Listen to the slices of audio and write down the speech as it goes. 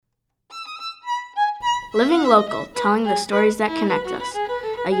Living Local, telling the stories that connect us.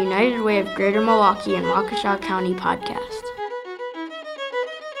 A United Way of Greater Milwaukee and Waukesha County podcast.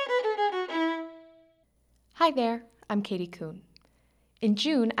 Hi there, I'm Katie Kuhn. In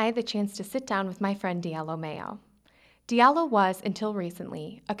June, I had the chance to sit down with my friend Diallo Mayo. Diallo was, until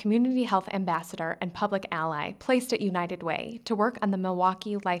recently, a community health ambassador and public ally placed at United Way to work on the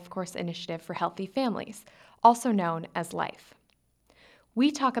Milwaukee Lifecourse Initiative for Healthy Families, also known as LIFE.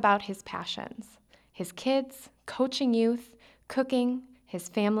 We talk about his passions, his kids, coaching youth, cooking, his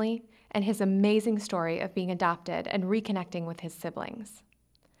family, and his amazing story of being adopted and reconnecting with his siblings.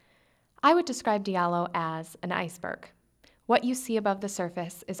 I would describe Diallo as an iceberg. What you see above the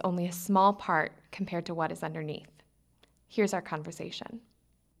surface is only a small part compared to what is underneath. Here's our conversation.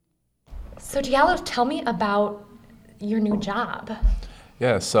 So Diallo, tell me about your new job.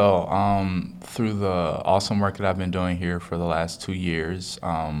 Yeah, so through the awesome work that I've been doing here for the last 2 years,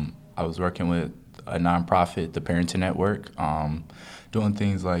 I was working with a nonprofit, the Parenting Network, doing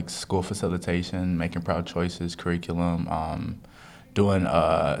things like school facilitation, making proud choices, curriculum, doing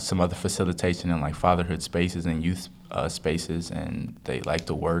some other facilitation in like fatherhood spaces and youth spaces, and they liked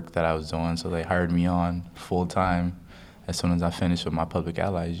the work that I was doing, so they hired me on full time as soon as I finished with my Public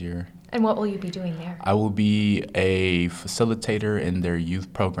Allies year. And what will you be doing there? I will be a facilitator in their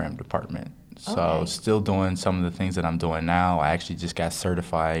youth program department. So Still doing some of the things that I'm doing now. I actually just got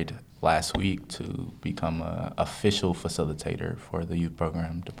certified last week to become an official facilitator for the youth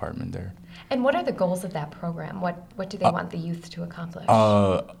program department there. And what are the goals of that program? What do they want the youth to accomplish?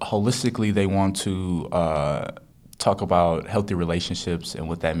 Holistically, they want to talk about healthy relationships and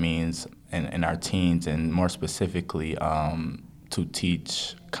what that means in our teens, and more specifically to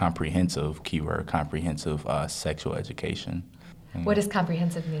teach comprehensive sexual education. What does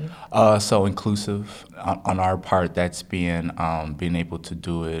comprehensive mean? So inclusive. On our part, that's being able to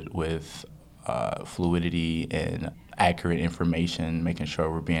do it with fluidity and accurate information, making sure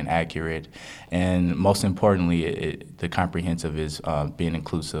we're being accurate, and most importantly, the comprehensive is being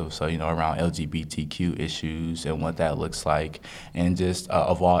inclusive. So around LGBTQ issues and what that looks like, and just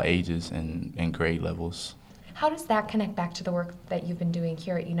of all ages and grade levels. How does that connect back to the work that you've been doing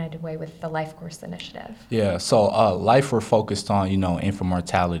here at United Way with the Lifecourse Initiative? Yeah, so Life, we're focused on, infant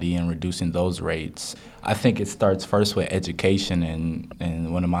mortality and reducing those rates. I think it starts first with education,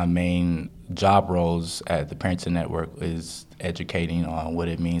 and one of my main job roles at the Parenting Network is educating on what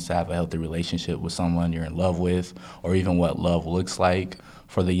it means to have a healthy relationship with someone you're in love with, or even what love looks like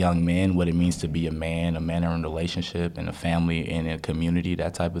for the young men, what it means to be a man in a relationship, in a family, in a community,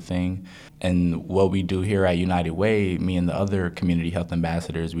 that type of thing. And what we do here at United Way, me and the other community health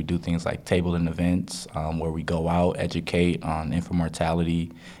ambassadors, we do things like table and events where we go out, educate on infant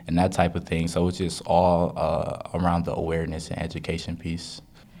mortality and that type of thing. So it's just all around the awareness and education piece.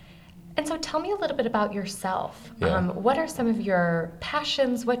 And so tell me a little bit about yourself. Yeah. What are some of your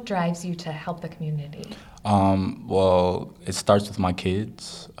passions? What drives you to help the community? Well, it starts with my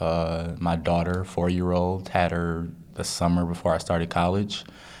kids. My daughter, 4-year-old, had her the summer before I started college.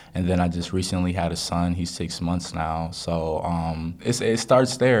 And then I just recently had a son. He's 6 months now. So it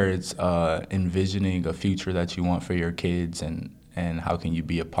starts there. It's envisioning a future that you want for your kids, and how can you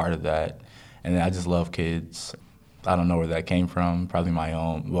be a part of that. And I just love kids. I don't know where that came from, probably my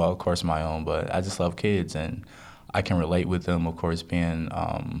own. Well, of course my own, but I just love kids, and I can relate with them, of course, being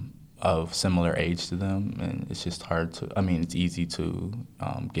of similar age to them. And it's just it's easy to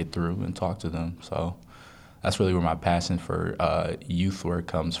get through and talk to them. So that's really where my passion for youth work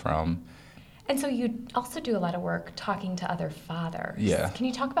comes from. And so you also do a lot of work talking to other fathers. Yeah. Can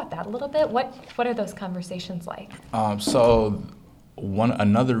you talk about that a little bit? What are those conversations like?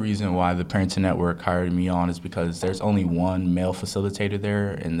 Another reason why the Parenting Network hired me on is because there's only one male facilitator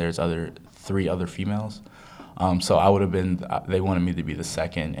there, and there's 3 other females. So I would have been. They wanted me to be the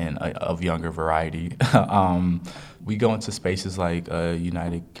second and of younger variety. We go into spaces like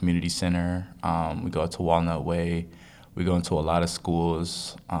United Community Center. We go to Walnut Way. We go into a lot of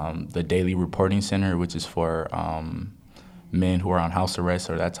schools. The Daily Reporting Center, which is for men who are on house arrest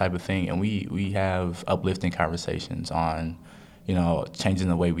or that type of thing, and we have uplifting conversations on, changing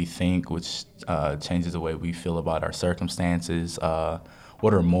the way we think, which changes the way we feel about our circumstances.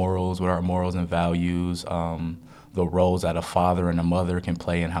 What are morals? What are morals and values? The roles that a father and a mother can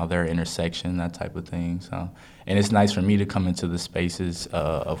play and how their intersection, that type of thing. So, and it's nice for me to come into the spaces,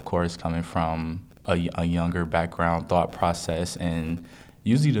 of course, coming from a younger background, thought process, and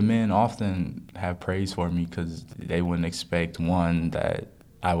usually the men often have praise for me because they wouldn't expect, 1, that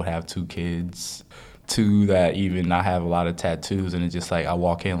I would have 2 kids, 2, that even I have a lot of tattoos, and it's just like I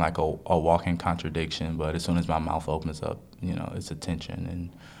walk in like a walking contradiction, but as soon as my mouth opens up, it's attention,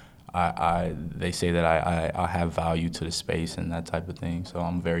 and they say that I have value to the space and that type of thing. So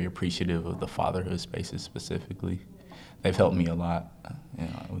I'm very appreciative of the fatherhood spaces specifically. They've helped me a lot.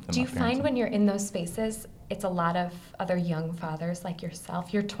 Within Do you my find parenting. when you're in those spaces, it's a lot of other young fathers like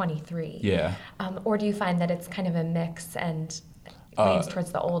yourself? You're 23. Yeah. Or do you find that it's kind of a mix and leans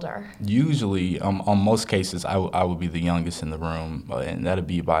towards the older? Usually, on most cases, I would be the youngest in the room, and that'd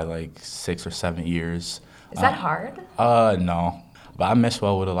be by like 6 or 7 years. Is that hard? No, but I mesh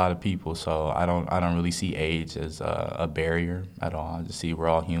well with a lot of people, so I don't really see age as a barrier at all. I just see we're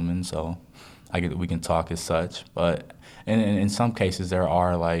all human, so we can talk as such. But in some cases, there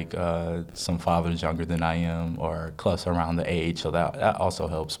are like some fathers younger than I am, or close around the age, so that also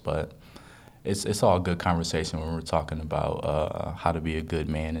helps. But it's all a good conversation when we're talking about how to be a good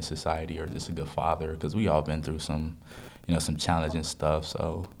man in society or just a good father, because we all been through some challenging stuff.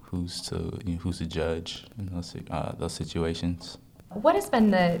 So who's to judge in those situations? What has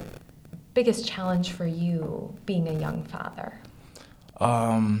been the biggest challenge for you being a young father?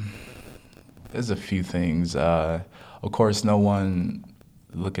 There's a few things. Of course, no one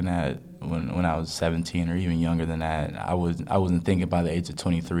looking at when I was 17 or even younger than that, I wasn't thinking by the age of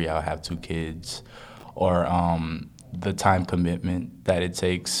 23 I would have 2 kids, or the time commitment that it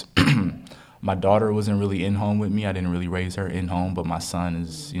takes. My daughter wasn't really in home with me. I didn't really raise her in home, but my son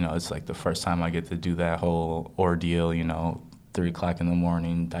is, it's like the first time I get to do that whole ordeal, 3 o'clock in the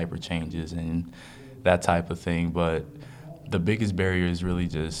morning, diaper changes and that type of thing. But the biggest barrier is really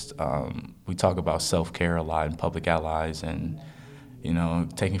just, we talk about self-care a lot in Public Allies, and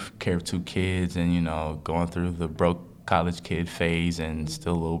taking care of 2 kids and, going through the broke college kid phase and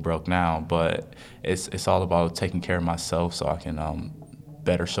still a little broke now. But it's all about taking care of myself so I can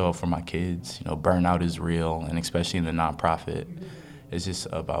better show up for my kids. Burnout is real, and especially in the nonprofit, it's just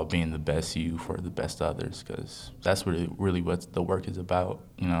about being the best you for the best others, because that's really what the work is about.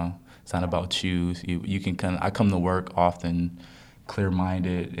 It's not about you. I come to work often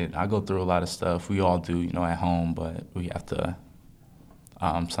clear-minded, and I go through a lot of stuff. We all do, at home, but we have to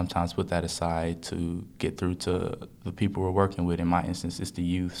sometimes put that aside to get through to the people we're working with. In my instance, it's the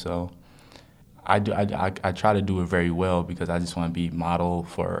youth. So I try to do it very well, because I just want to be model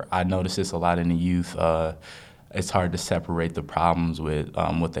for. I notice this a lot in the youth. It's hard to separate the problems with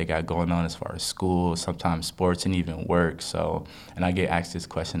what they got going on as far as school, sometimes sports, and even work. So, and I get asked this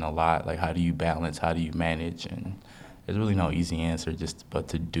question a lot, like, how do you balance? How do you manage? And there's really no easy answer, but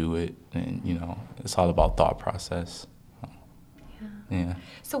to do it. And it's all about thought process. Yeah.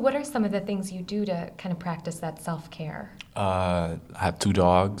 So what are some of the things you do to kind of practice that self-care? I have 2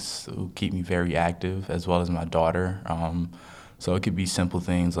 dogs who keep me very active, as well as my daughter. So it could be simple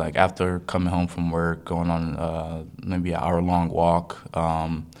things like after coming home from work, going on maybe an hour-long walk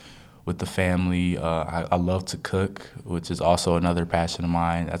with the family. I love to cook, which is also another passion of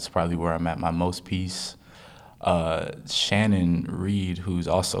mine. That's probably where I'm at my most peace. Shannon Reed,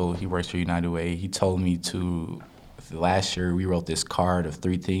 he works for United Way, he told me last year we wrote this card of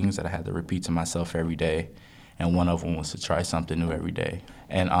 3 things that I had to repeat to myself every day, and one of them was to try something new every day.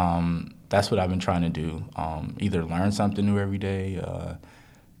 And that's what I've been trying to do. Either learn something new every day,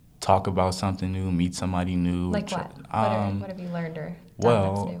 talk about something new, meet somebody new. Like what? What have you learned or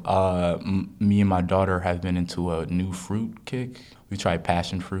done that's new? Me and my daughter have been into a new fruit kick. We tried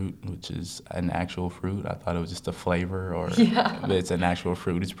passion fruit, which is an actual fruit. I thought it was just a flavor, but it's an actual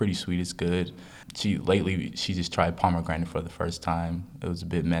fruit. It's pretty sweet. It's good. Lately she just tried pomegranate for the first time. It was a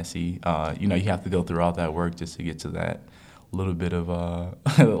bit messy. You have to go through all that work just to get to that little bit of a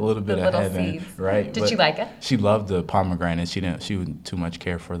little bit of heaven, seeds. right? Did she like it? She loved the pomegranate. She wouldn't too much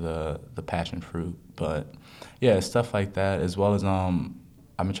care for the passion fruit, but yeah, stuff like that. As well as I've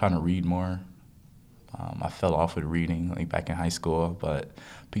been trying to read more. I fell off with reading like back in high school, but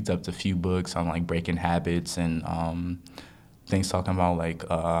picked up a few books on like breaking habits and things talking about like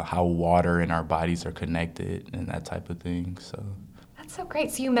how water and our bodies are connected and that type of thing. So. That's so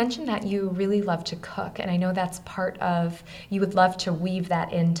great. So you mentioned that you really love to cook, and I know that's part of, you would love to weave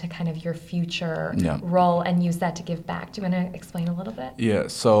that into kind of your future role and use that to give back. Do you want to explain a little bit? Yeah,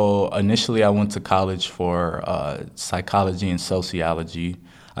 so initially I went to college for psychology and sociology.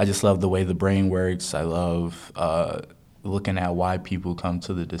 I just love the way the brain works. I love looking at why people come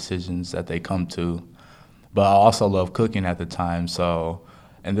to the decisions that they come to. But I also love cooking at the time,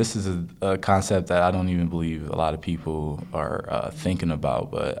 and this is a concept that I don't even believe a lot of people are thinking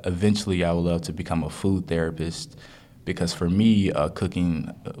about, but eventually I would love to become a food therapist, because for me, cooking,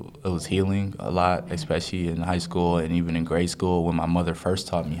 it was healing a lot, especially in high school and even in grade school when my mother first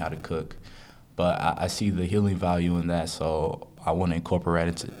taught me how to cook. But I see the healing value in that, so I want to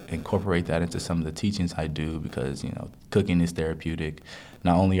incorporate that into some of the teachings I do because, cooking is therapeutic.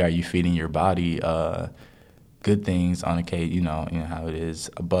 Not only are you feeding your body good things on occasion, how it is,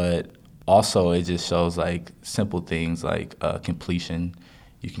 but also it just shows like simple things like completion.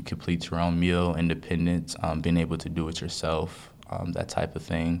 You can complete your own meal, independence, being able to do it yourself, that type of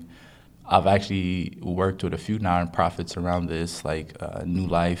thing. I've actually worked with a few nonprofits around this, like New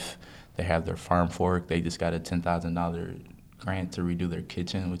Life. They have their farm fork. They just got a $10,000 grant to redo their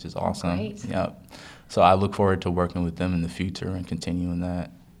kitchen, which is awesome. Great. Yep. So I look forward to working with them in the future and continuing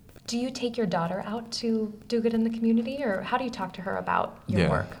that. Do you take your daughter out to do good in the community, or how do you talk to her about your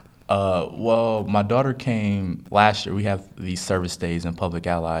work? Well, my daughter came last year. We have these service days in Public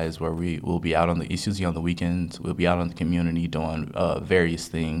Allies where we will be out it's usually on the weekends. We'll be out in the community doing various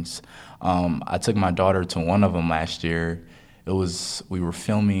things. I took my daughter to one of them last year. We were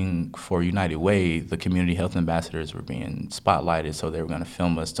filming for United Way. The community health ambassadors were being spotlighted, so they were going to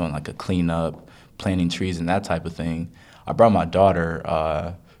film us doing like a cleanup, planting trees and that type of thing. I brought my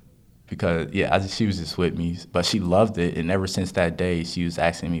daughter because, she was just with me, but she loved it, and ever since that day, she was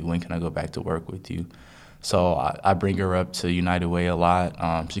asking me, when can I go back to work with you? So I bring her up to United Way a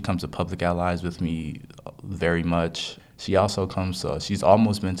lot. She comes to Public Allies with me very much. She also comes, she's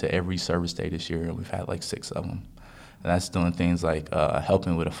almost been to every service day this year, and we've had like 6 of them. And that's doing things like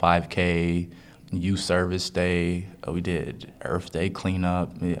helping with a 5K, youth service day. We did Earth Day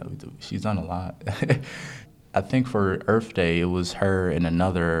cleanup. Yeah, she's done a lot. I think for Earth Day, it was her and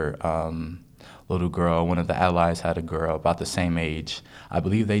another little girl. One of the allies had a girl about the same age. I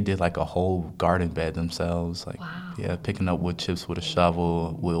believe they did like a whole garden bed themselves. Like, wow. Yeah, picking up wood chips with a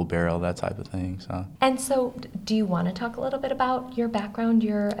shovel, wheelbarrow, that type of thing. So. And so do you want to talk a little bit about your background,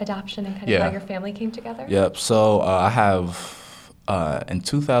 your adoption, and kind of how your family came together? Yep. So I have, in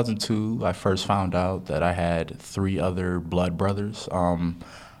 2002, I first found out that I had 3 other blood brothers.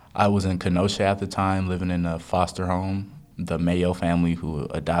 I was in Kenosha at the time, living in a foster home. The Mayo family who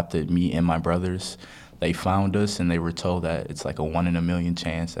adopted me and my brothers, they found us and they were told that it's like a 1 in a million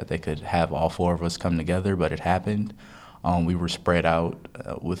chance that they could have all 4 of us come together, but it happened. We were spread out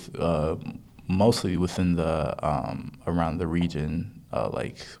with mostly within the around the region.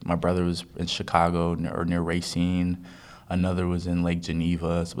 Like my brother was in Chicago or near Racine, another was in Lake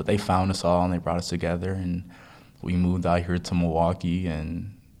Geneva. But they found us all and they brought us together, and we moved out here to Milwaukee,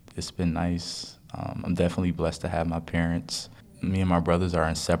 and it's been nice. I'm definitely blessed to have my parents. Me and my brothers are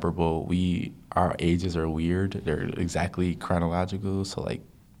inseparable. Our ages are weird. They're exactly chronological. So like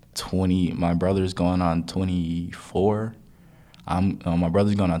my brother's going on 24. My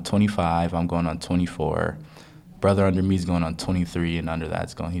brother's going on 25. I'm going on 24. Brother under me is going on 23, and under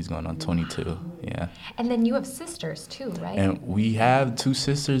that's he's going on 22. Yeah. And then you have sisters too, right? And we have 2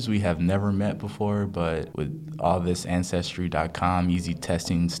 sisters we have never met before, but with all this Ancestry.com, easy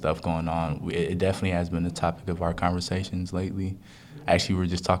testing stuff going on, it definitely has been the topic of our conversations lately. Actually, we were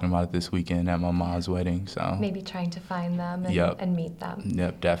just talking about it this weekend at my mom's wedding. So maybe trying to find them and meet them.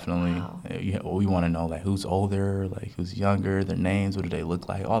 Yep, definitely. Wow. We want to know like who's older, like who's younger, their names, what do they look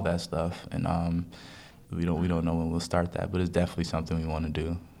like, all that stuff. And we don't know when we'll start that, but it's definitely something we want to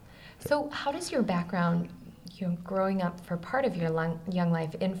do. So how does your background, growing up for part of your young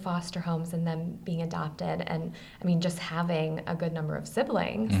life in foster homes and then being adopted, and I mean just having a good number of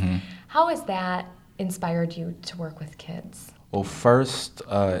siblings, how has that inspired you to work with kids? Well, first,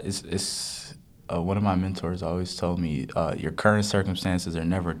 it's one of my mentors always told me, your current circumstances are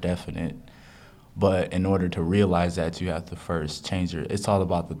never definite, but in order to realize that, you have to first change it's all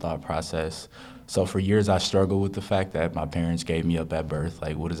about the thought process. So for years, I struggled with the fact that my parents gave me up at birth.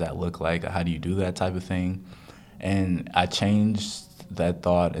 Like, what does that look like? How do you do that type of thing? And I changed that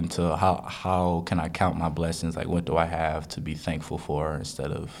thought into how can I count my blessings? Like, what do I have to be thankful for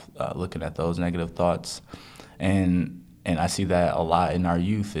instead of looking at those negative thoughts? And I see that a lot in our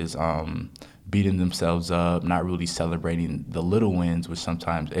youth is beating themselves up, not really celebrating the little wins, which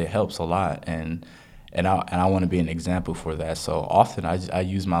sometimes it helps a lot. And I want to be an example for that. So often I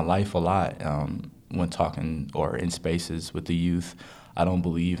use my life a lot when talking or in spaces with the youth. I don't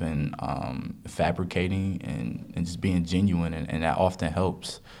believe in fabricating and just being genuine, and that often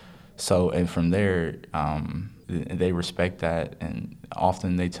helps. So, and from there, they respect that, and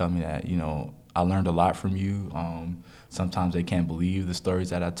often they tell me that, I learned a lot from you. Sometimes they can't believe the stories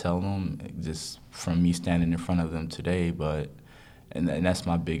that I tell them just from me standing in front of them today, and that's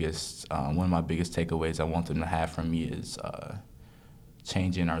my biggest, one of my biggest takeaways I want them to have from me is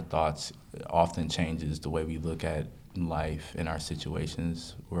changing our thoughts often changes the way we look at life and our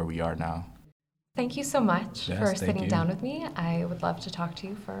situations where we are now. Thank you so much for sitting down with me. I would love to talk to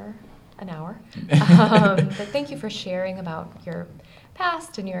you for an hour. But thank you for sharing about your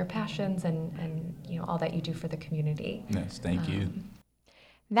past and your passions and all that you do for the community. Yes, thank you.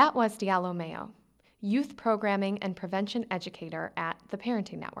 That was Diallo Mayo, Youth Programming and Prevention Educator at the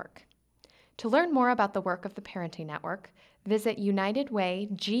Parenting Network. To learn more about the work of the Parenting Network, visit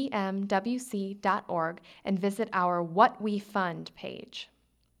unitedwaygmwc.org and visit our What We Fund page.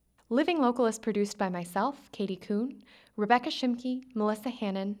 Living Local is produced by myself, Katie Kuhn, Rebecca Shimke, Melissa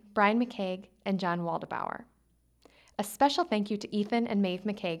Hannon, Brian McCaig, and John Waldebauer. A special thank you to Ethan and Maeve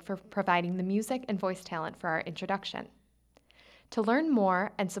McCaig for providing the music and voice talent for our introduction. To learn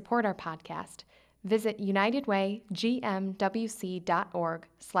more and support our podcast, visit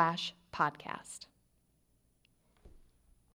unitedwaygmwc.org/podcast.